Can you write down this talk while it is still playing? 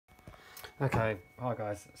Okay, hi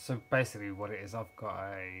guys. So basically what it is, I've got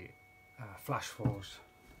a flash forged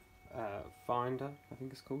finder, I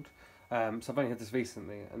think it's called. So I've only had this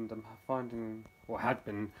recently, and I'm finding, or it'd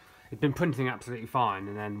been printing absolutely fine,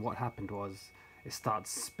 and then what happened was it started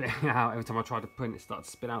spitting out, every time I tried to print it started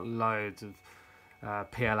spitting out loads of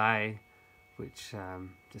PLA, which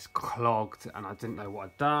just clogged, and I didn't know what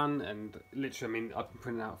I'd done, and literally, I mean, I've been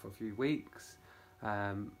printing out for a few weeks,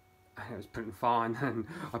 and it was printing fine, and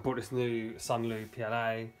I bought this new Sunlu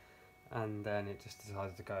PLA, and then it just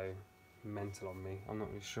decided to go mental on me. I'm not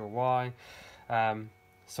really sure why.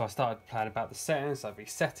 So I started playing about the settings. I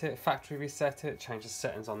reset it, factory reset it, changed the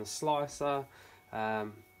settings on the slicer,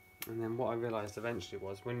 and then what I realised eventually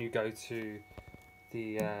was when you go to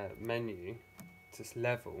the menu to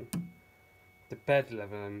level, the bed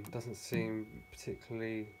leveling doesn't seem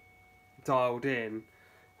particularly dialed in.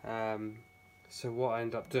 So what I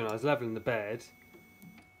ended up doing, I was leveling the bed,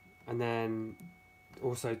 and then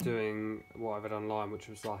also doing what I read online, which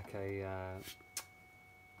was like a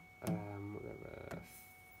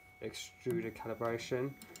extruder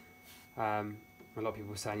calibration. A lot of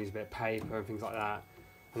people were saying use a bit of paper and things like that.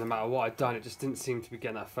 And no matter what I'd done, it just didn't seem to be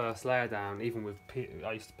getting that first layer down. Even with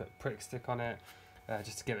I used to put prick stick on it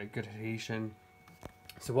just to give it a good adhesion.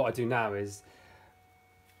 So what I do now is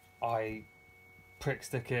I prick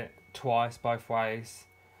stick it twice both ways,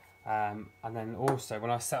 and then also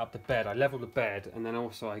when I set up the bed, I level the bed, and then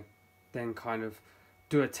also I then kind of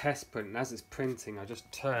do a test print, and as it's printing I just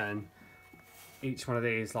turn each one of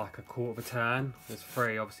these like a quarter of a turn. There's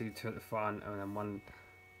three, obviously two at the front and then one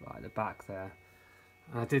right at the back there,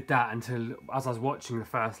 and I did that until as I was watching the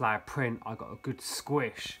first layer print I got a good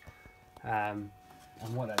squish, and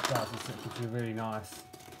what that does is it gives you a really nice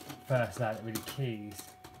first layer that really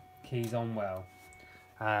keys on well.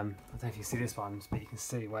 I don't know if you see this one, but you can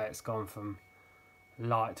see where it's gone from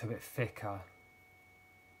light to a bit thicker,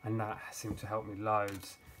 and that seemed to help me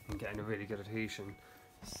loads in getting a really good adhesion.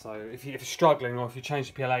 So if you're struggling, or if you change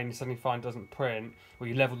the PLA and you suddenly find it doesn't print, or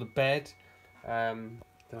you level the bed, then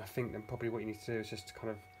I think then probably what you need to do is just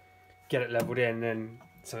kind of get it leveled in, then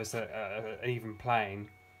so it's an even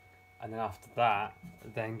plane, and then after that,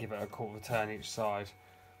 then give it a quarter of a turn each side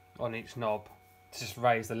on each knob to just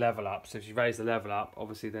raise the level up. So if you raise the level up,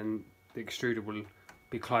 obviously then the extruder will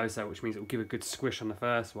be closer, which means it will give a good squish on the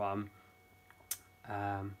first one,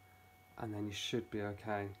 and then you should be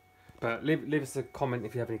okay. But leave us a comment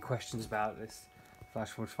if you have any questions about this flash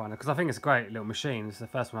forge finder, because I think it's a great little machine. It's the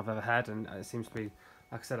first one I've ever had, and it seems to be,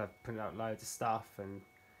 like I said, I've printed out loads of stuff, and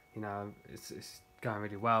you know it's going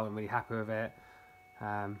really well. I'm really happy with it.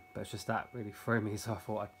 But it's just that really threw me, so I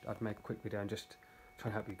thought I'd make a quick video and just try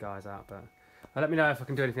and help you guys out. But let me know if I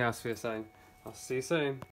can do anything else for you, so I'll see you soon.